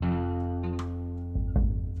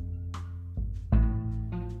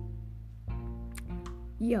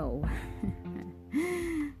Yo.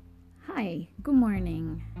 Hi, good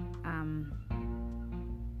morning.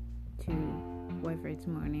 To whether it's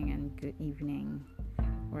morning and good evening,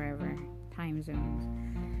 wherever time zones.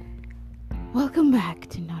 Welcome back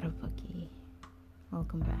to Not a Bookie.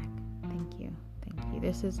 Welcome back. Thank you.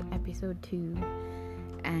 This is episode 2,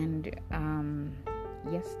 and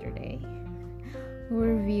yesterday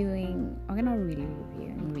we're reviewing. We're not really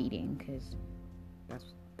reviewing, reading, because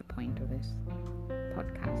that's the point of this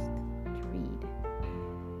podcast, to read.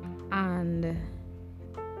 And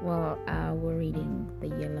we're reading The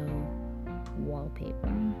Yellow Wallpaper,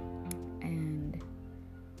 and it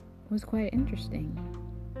was quite interesting,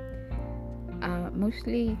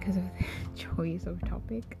 mostly because of the choice of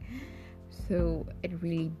topic. So it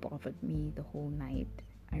really bothered me the whole night.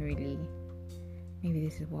 Maybe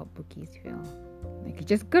this is what bookies feel like. You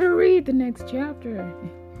just gotta read the next chapter.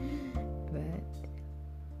 But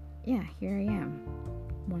yeah, here I am,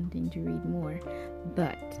 wanting to read more.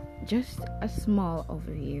 But just a small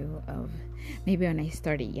overview of, maybe when I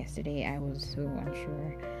started yesterday, I was so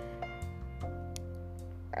unsure.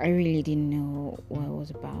 I really didn't know what it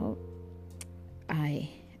was about. I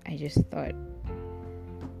just thought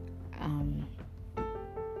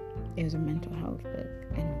it was a mental health book.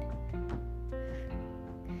 And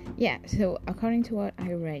yeah, so according to what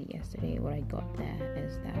I read yesterday, what I got there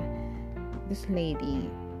is that this lady,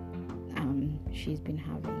 she's been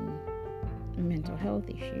having mental health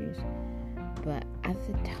issues, but at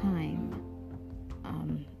the time,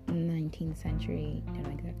 19th century, I don't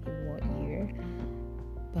know exactly what year,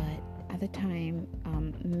 but at the time,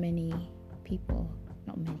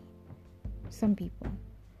 some people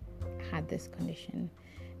had this condition,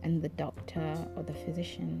 and the doctor or the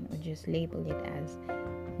physician would just label it as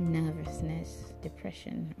nervousness,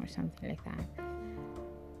 depression, or something like that.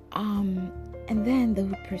 And then they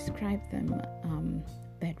would prescribe them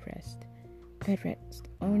bed rest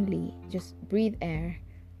only, just breathe air,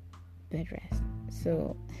 bed rest.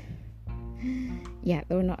 So yeah,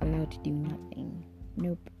 they were not allowed to do nothing.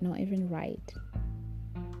 Nope, not even write,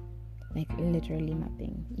 like literally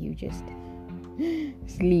nothing. You just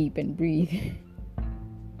sleep and breathe.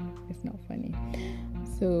 It's not funny.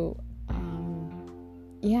 So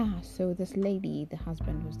so this lady, the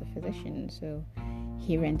husband was the physician, so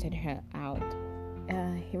he rented her out.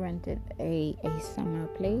 He rented a summer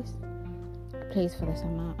place for the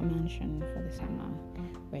summer, a mansion for the summer,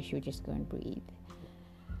 where she would just go and breathe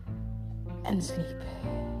and sleep.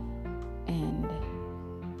 And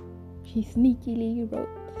she sneakily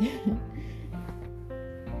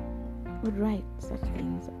would write such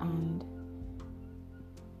things, and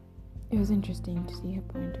it was interesting to see her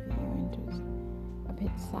point of view. And it was a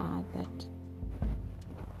bit sad that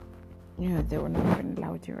they were not even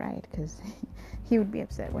allowed to write, because he would be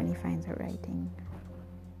upset when he finds her writing.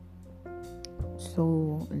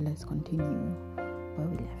 So let's continue where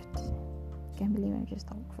we left. Can't believe I just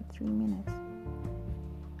talked for 3 minutes.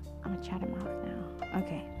 I'm a chattermouth now.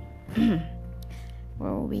 Okay.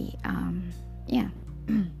 Where were we? I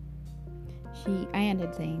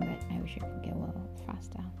ended saying that I wish I could get well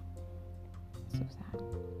faster. So sad.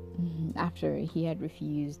 After he had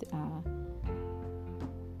refused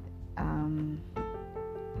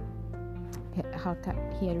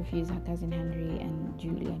her cousin Henry and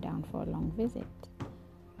Julia down for a long visit.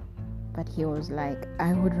 But he was like,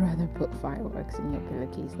 I would rather put fireworks in your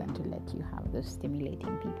pillowcase than to let you have those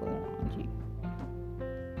stimulating people around you.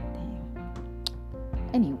 Damn.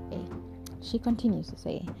 Anyway, she continues to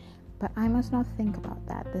say, but I must not think about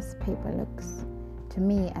that. This paper looks to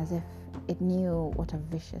me as if it knew what a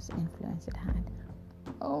vicious influence it had.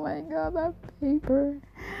 Oh my god, that paper.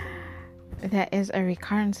 There is a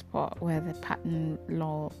recurrent spot where the pattern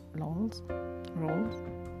rolls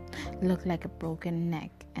look like a broken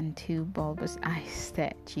neck, and 2 bulbous eyes stare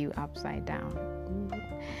at you upside down. Ooh.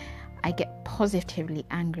 I get positively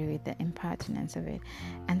angry with the impertinence of it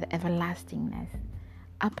and the everlastingness.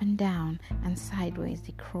 Up and down and sideways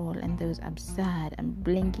they crawl, and those absurd and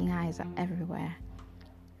blinking eyes are everywhere.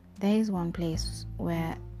 There is one place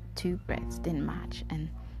where 2 breadths didn't match, and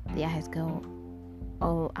the eyes go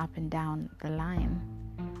all up and down the line,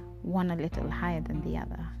 one a little higher than the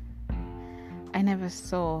other. I never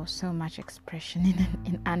saw so much expression in an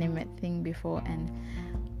inanimate thing before, and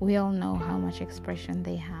we all know how much expression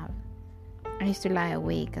they have. I used to lie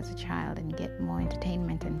awake as a child and get more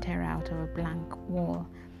entertainment and terror out of a blank wall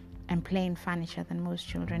and plain furniture than most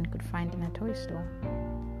children could find in a toy store.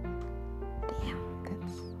 Damn,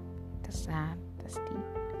 that's sad. That's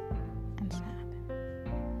deep and sad.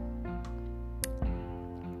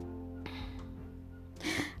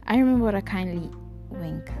 I remember what a kindly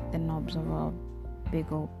wink the knobs of our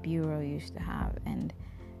big old bureau used to have, and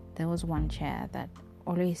there was one chair that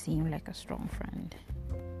always seemed like a strong friend.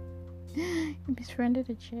 You befriended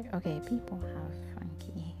a chair. Okay, people have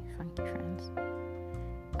funky friends.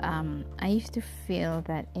 I used to feel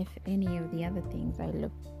that if any of the other things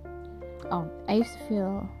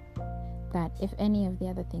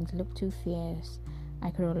looked too fierce, I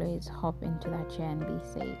could always hop into that chair and be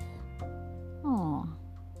safe. Oh,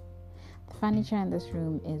 the furniture in this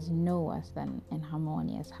room is no worse than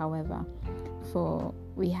inharmonious. However, for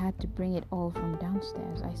we had to bring it all from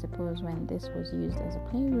downstairs. I suppose when this was used as a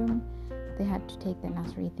playroom, they had to take the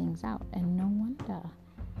nursery things out, and no wonder.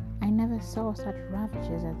 I never saw such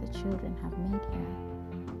ravages as the children have made here.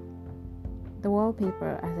 The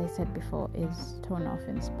wallpaper, as I said before, is torn off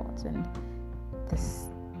in spots, and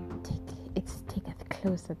it sticketh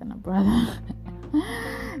closer than a brother.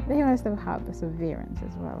 They must have had perseverance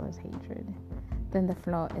as well as hatred. Then the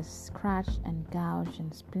floor is scratched and gouged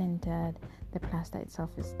and splintered. The plaster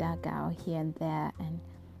itself is dug out here and there, and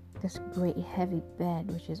this great heavy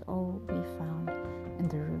bed, which is all we found in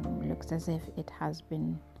the room, looks as if it has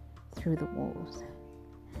been through the walls.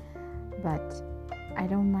 But I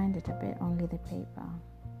don't mind it a bit, only the paper.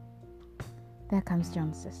 There comes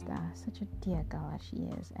John's sister, such a dear girl as she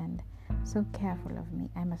is, and so careful of me.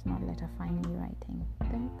 I must not let her find me writing.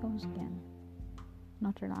 There it goes again.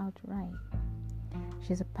 Not allowed to write.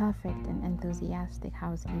 She's a perfect and enthusiastic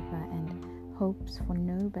housekeeper and hopes for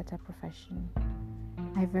no better profession.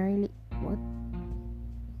 I rarely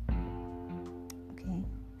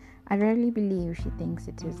believe she thinks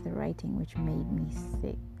it is the writing which made me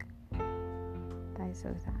sick. That is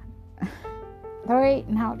so sad. Sorry,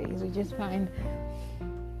 nowadays we just find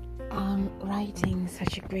writing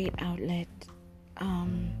such a great outlet.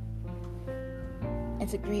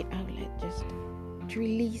 It's a great outlet just to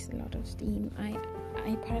release a lot of steam. I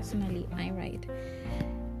personally write,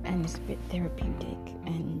 and it's a bit therapeutic,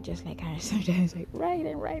 and just like Harry sometimes like write,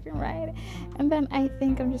 and then I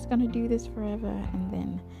think I'm just gonna do this forever, and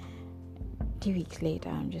then 2 weeks later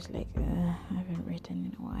I'm just like I haven't written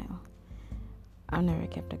in a while. I've never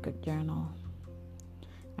kept a good journal.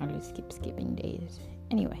 I always keep skipping days.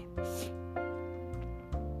 Anyway,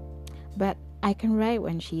 but I can write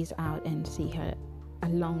when she's out and see her a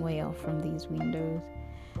long way off from these windows.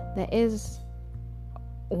 There is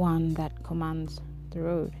one that commands the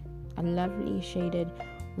road, a lovely shaded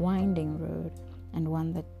winding road, and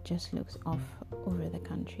one that just looks off over the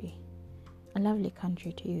country. A lovely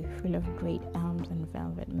country too, full of great elms and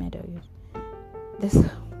velvet meadows. This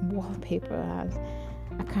wallpaper has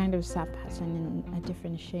a kind of sap pattern in a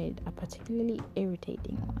different shade, a particularly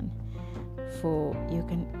irritating one, for you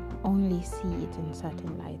can only see it in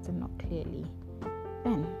certain lights and not clearly.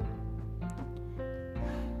 Then,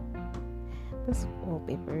 this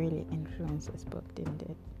wallpaper really influenced this book, didn't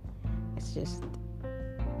it? It's just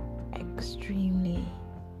extremely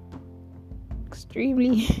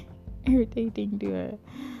irritating to her.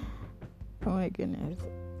 Oh my goodness.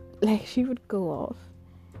 Like, she would go off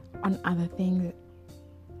on other things.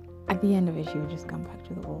 At the end of it, she would just come back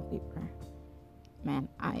to the wallpaper. Man,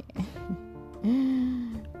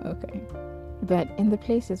 okay. But in the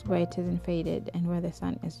places where it isn't faded and where the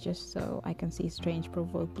sun is just so, I can see strange,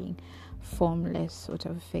 provoking, formless sort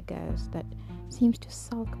of figures that seems to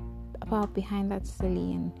sulk about behind that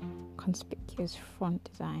silly and conspicuous front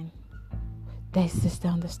design. There's sister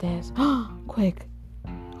on the stairs. Quick,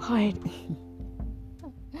 hide.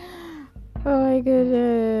 Oh my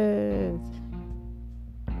goodness.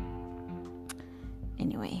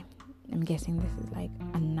 Anyway, I'm guessing this is like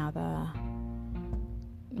another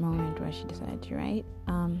moment where she decided to write.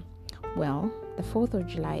 Well, the 4th of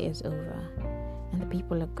July is over and the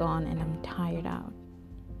people are gone and I'm tired out.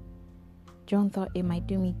 John thought it might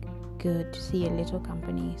do me good to see a little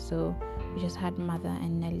company, so we just had Mother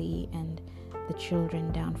and Nellie and the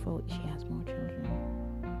children down for. She has more children.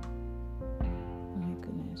 Oh my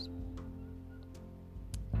goodness.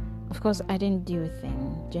 Of course, I didn't do a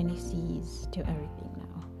thing. Jenny sees to everything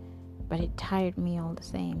now. But it tired me all the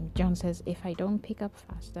same. John says if I don't pick up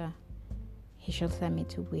faster, he shall send me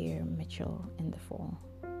to Weir Mitchell in the fall.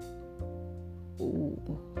 Ooh.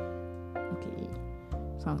 Okay.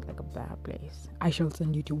 Sounds like a bad place. I shall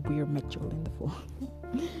send you to Weir Mitchell in the fall.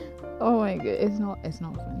 Oh my god, it's not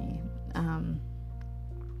funny.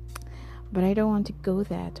 But I don't want to go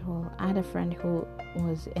there at all. I had a friend who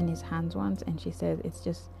was in his hands once, and she said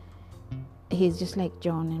he's just like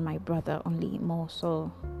John and my brother, only more so.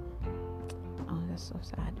 Oh, that's so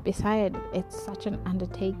sad. Besides, it's such an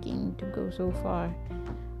undertaking to go so far.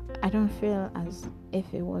 I don't feel as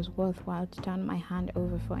if it was worthwhile to turn my hand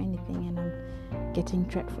over for anything, and I'm getting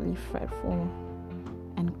dreadfully fretful.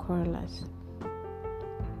 and querulous.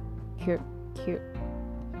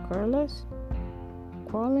 Querulous?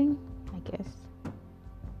 Quarreling, I guess.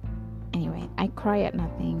 Anyway, I cry at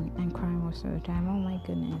nothing and cry most of the time. Oh my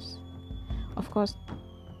goodness. Of course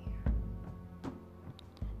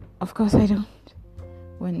I don't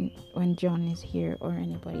when John is here or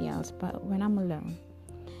anybody else, but when I'm alone,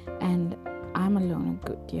 and I'm alone a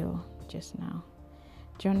good deal just now.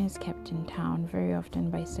 John is kept in town very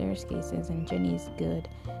often by serious cases, and Jenny is good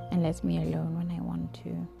and lets me alone when I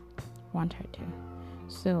want her to.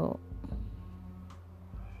 So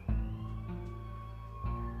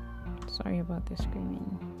sorry about the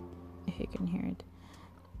screaming, if you can hear it.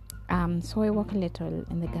 So I walk a little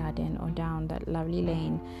in the garden or down that lovely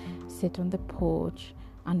lane, sit on the porch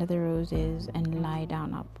under the roses, and lie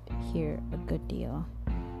down up here a good deal.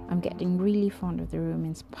 I'm getting really fond of the room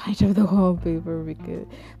in spite of the wallpaper,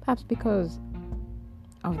 because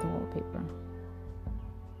of the wallpaper.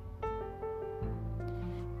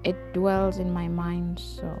 It dwells in my mind,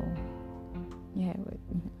 so yeah,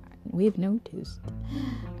 we've noticed.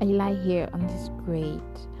 I lie here on this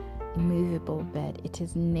great immovable bed. It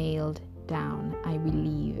is nailed down, I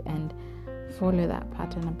believe, and follow that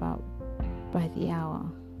pattern about by the hour.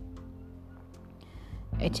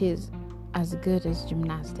 It is as good as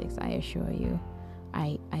gymnastics, I assure you.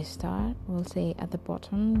 I start, we'll say, at the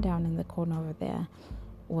bottom, down in the corner over there,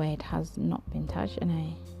 where it has not been touched, and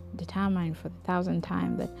I determine for the 1,000th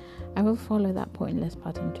time that I will follow that pointless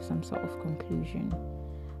pattern to some sort of conclusion.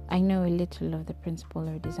 I know a little of the principle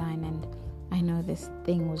of design, and I know this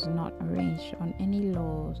thing was not arranged on any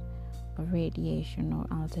laws of radiation or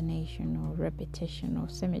alternation or repetition or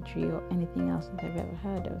symmetry or anything else that I've ever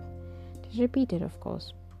heard of. It is repeated, of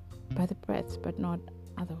course, by the breaths, but not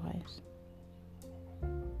otherwise.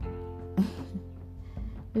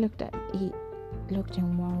 Looked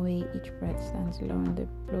in one way, each breath stands alone. The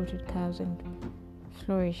bloated curves and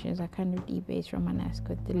flourishes are kind of debates Romanesque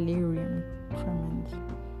with delirium tremens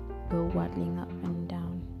go waddling up and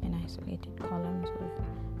down in isolated columns of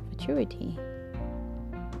futurity.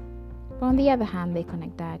 But on the other hand, they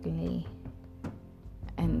connect diagonally,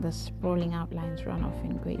 and the sprawling outlines run off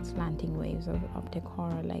in great slanting waves of optic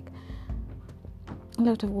horror, like a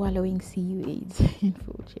lot of wallowing seaweeds in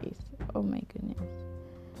full chase. Oh my goodness.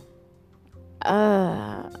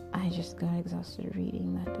 I just got exhausted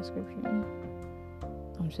reading that description.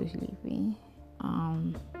 I'm so sleepy.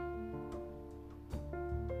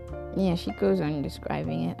 Yeah, she goes on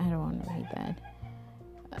describing it. I don't want to read that.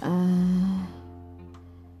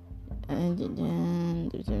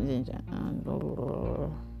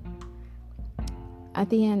 At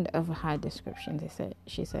the end of her description,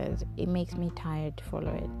 she says, "It makes me tired to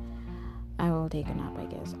follow it. I will take a nap, I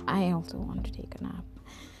guess." I also want to take a nap.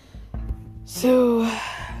 So,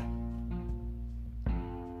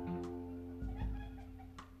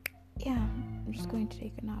 yeah, I'm just going to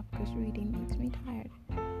take a nap because reading makes me tired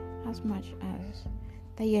as much as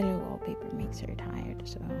the yellow wallpaper makes her tired.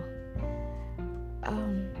 So,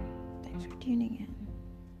 thanks for tuning in.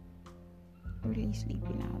 Really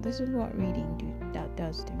sleepy now. This is what reading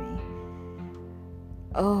does to me.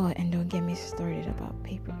 Oh, and don't get me started about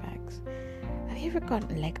paperbacks. Have you ever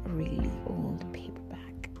gotten like a really old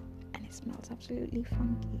paperback and it smells absolutely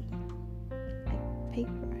funky? Like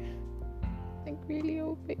paper. Like really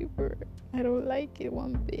old paper. I don't like it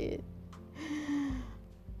one bit.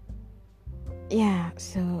 Yeah,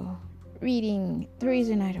 so reading, the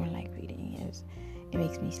reason I don't like reading is it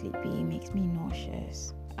makes me sleepy, it makes me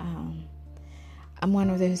nauseous. I'm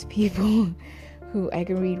one of those people who I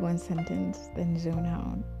can read one sentence, then zone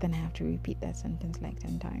out, then I have to repeat that sentence like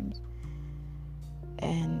 10 times.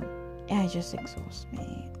 And yeah, it just exhausts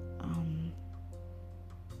me.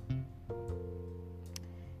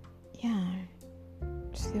 Yeah,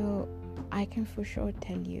 so I can for sure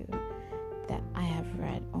tell you that I have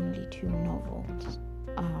read only 2 novels.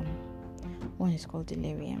 One is called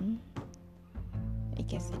Delirium. I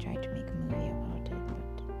guess they tried to make a movie about it, but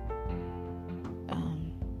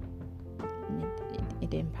it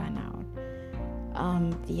didn't pan out.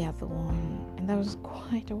 The other one, and that was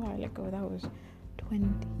quite a while ago, that was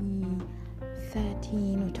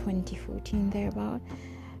 2013 or 2014 thereabout.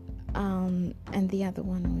 And the other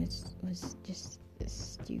one was just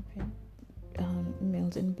stupid,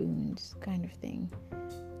 Mills and Boons kind of thing,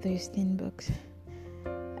 those thin books,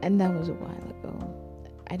 and that was a while ago.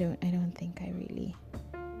 I don't think I really.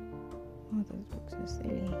 Oh, those books are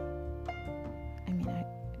silly. I mean,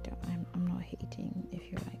 I'm not hating if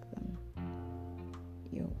you like them.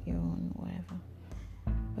 Your own whatever.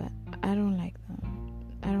 But I don't like them.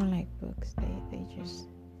 I don't like books. They just.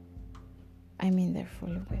 I mean, they're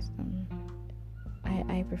full of wisdom. I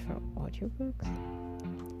I prefer audiobooks,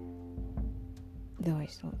 though I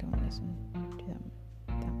still don't listen to them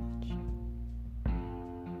that much.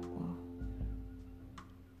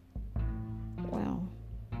 Well,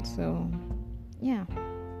 so yeah,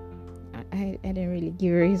 I didn't really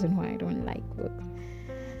give a reason why I don't like books.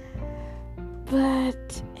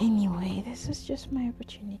 But anyway, this is just my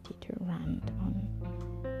opportunity to rant on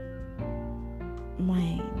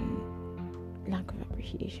my lack of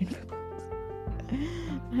appreciation for books.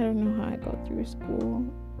 I don't know how I got through school.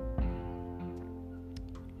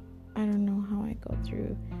 I don't know how I got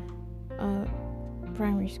through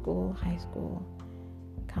primary school, high school,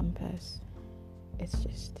 campus. It's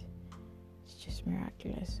just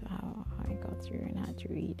miraculous how I got through and had to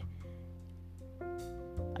read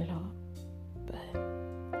a lot. But,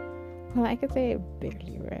 well, I could say I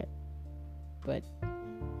barely read, but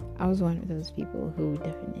I was one of those people who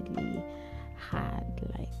definitely had,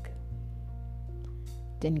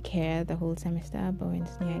 didn't care the whole semester, but when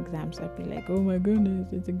it's near exams, I'd be like, oh my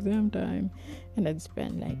goodness, it's exam time, and I'd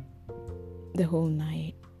spend, the whole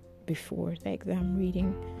night before the exam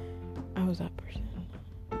reading. I was that person.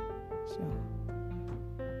 So,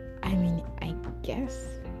 I mean, I guess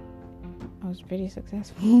I was pretty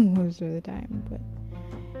successful most of the time, but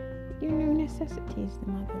necessity is the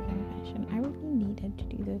mother of invention. I really needed to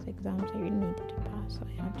do those exams. I really needed to pass, so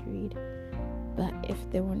I had to read. But if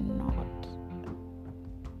they were not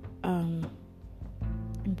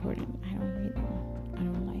important, I don't read them. I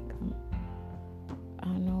don't like them.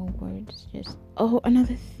 No words just... Oh,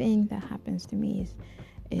 another thing that happens to me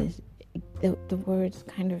is the words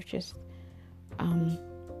kind of just... I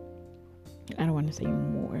don't want to say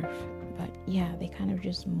morph, but yeah, they kind of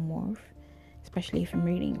just morph. Especially if I'm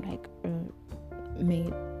reading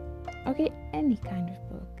any kind of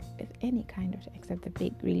book, any kind of, except the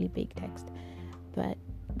big, really big text, but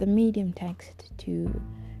the medium text to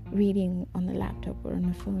reading on the laptop or on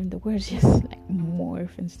the phone, the words just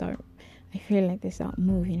morph and start. I feel like they start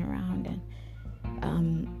moving around, and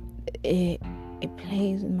it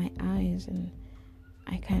plays with my eyes, and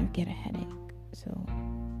I kind of get a headache. So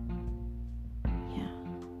yeah,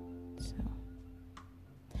 so.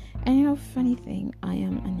 And funny thing, I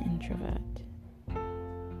am an introvert.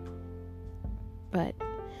 But,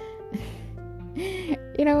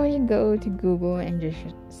 when you go to Google and just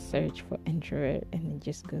search for introvert, and it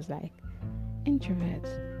just goes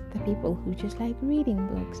introverts, the people who just like reading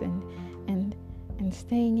books and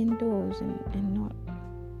staying indoors and not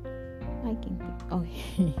liking people. Oh,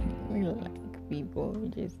 we like people.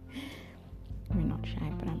 We're not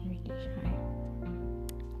shy, but I'm really shy.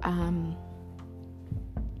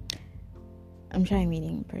 I'm shy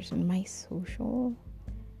meeting in person. My social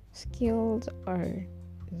skills are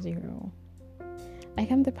 0.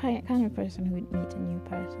 I'm the kind of person who would meet a new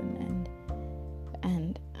person and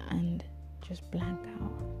just blank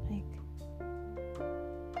out.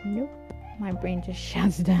 Nope. My brain just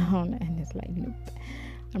shuts down and it's nope.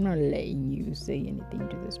 I'm not letting you say anything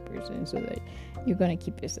to this person so that you're gonna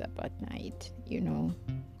keep us up at night,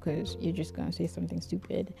 because you're just gonna say something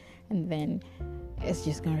stupid and then it's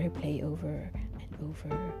just gonna replay over and over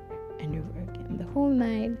and over again the whole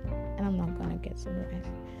night, and I'm not gonna get some rest.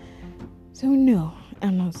 So no,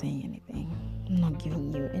 I'm not saying anything. I'm not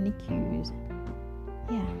giving you any cues.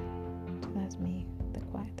 Yeah, so that's me, the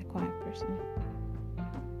quiet person.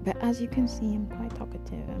 But as you can see, I'm quite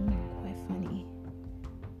talkative. I'm quite funny.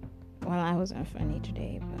 Well, I wasn't funny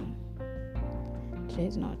today, but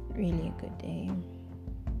today's not really a good day.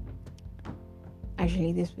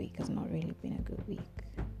 Actually, this week has not really been a good week.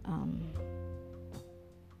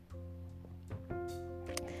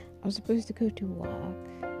 I was supposed to go to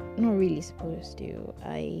work. Not really supposed to.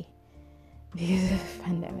 Because of the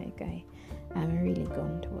pandemic, I haven't really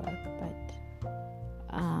gone to work, but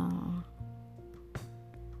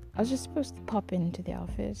I was just supposed to pop into the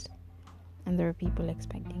office, and there were people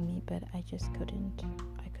expecting me, but I just couldn't.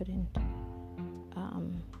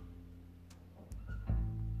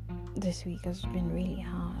 This week has been really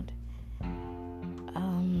hard.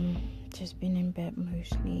 Just been in bed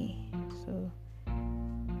mostly, so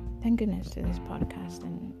thank goodness to this podcast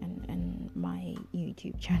and my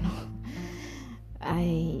YouTube channel.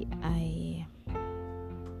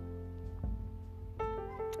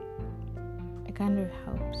 It kind of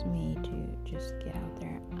helps me to just get out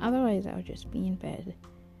there. Otherwise, I would just be in bed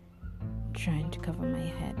trying to cover my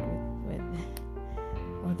head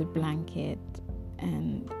with a blanket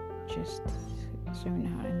and just zone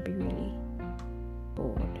out and be really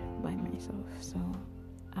bored by myself. So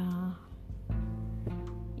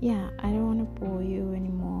yeah, I don't want to bore you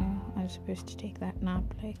anymore. I was supposed to take that nap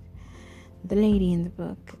like the lady in the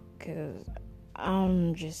book, because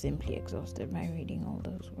I'm just simply exhausted by reading all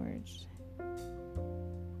those words.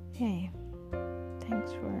 Hey,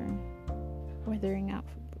 thanks for weathering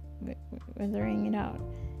it out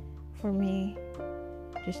for me.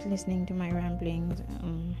 Just listening to my ramblings.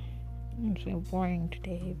 I'm so boring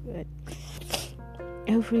today, but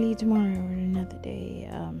hopefully tomorrow or another day,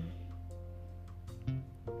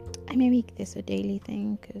 I may make this a daily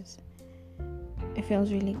thing, because it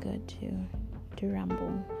feels really good to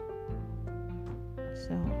ramble.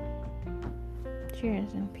 So,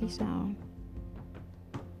 cheers and peace out.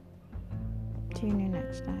 Tune in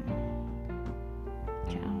next time.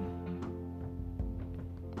 Ciao.